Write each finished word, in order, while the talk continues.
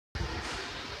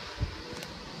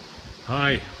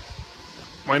Hi,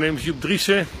 my name is Joep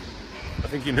Driessen. I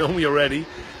think you know me already.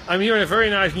 I'm here in a very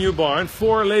nice new barn,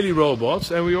 4 Lely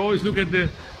robots, and we always look at the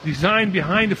design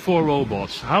behind the 4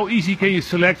 robots. How easy can you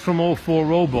select from all 4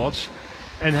 robots,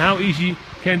 and how easy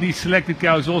can these selected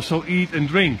cows also eat and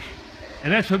drink?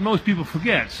 And that's what most people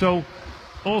forget. So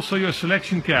also your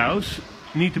selection cows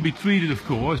need to be treated, of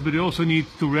course, but they also need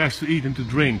to rest, to eat and to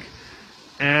drink.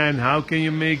 And how can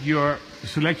you make your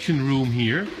selection room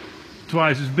here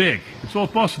twice as big? It's all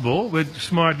possible with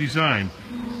smart design.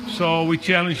 So we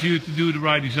challenge you to do the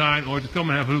right design or to come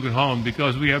and have a look at Holland,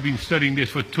 because we have been studying this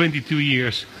for 22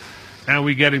 years and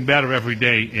we're getting better every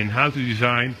day in how to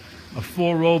design a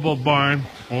 4 robot barn,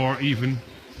 or even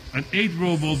an 8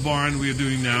 robot barn we are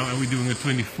doing now, and we're doing a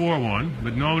 24 one,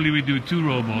 but normally we do 2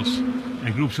 robots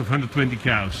and groups of 120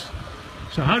 cows.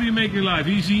 So how do you make your life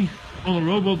easy on a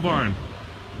robot barn?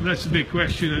 That's a big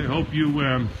question, and I hope you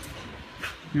learn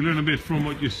a bit from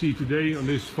what you see today on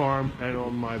this farm and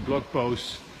on my blog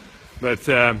posts. But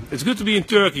it's good to be in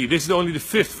Turkey. This is only the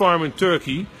 5th farm in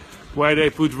Turkey where they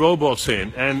put robots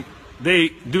in, and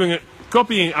they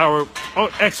copying our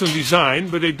excellent design,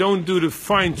 but they don't do the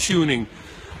fine-tuning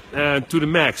to the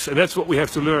max, and that's what we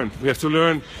have to learn. We have to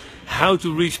learn how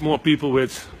to reach more people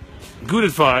with good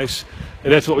advice,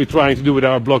 and that's what we're trying to do with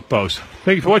our blog post.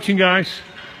 Thank you for watching, guys.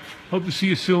 Hope to see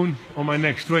you soon on my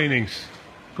next trainings.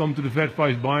 Come to the vet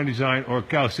price barn design or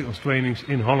cow signals trainings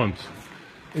in Holland.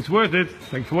 It's worth it.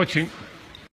 Thanks for watching.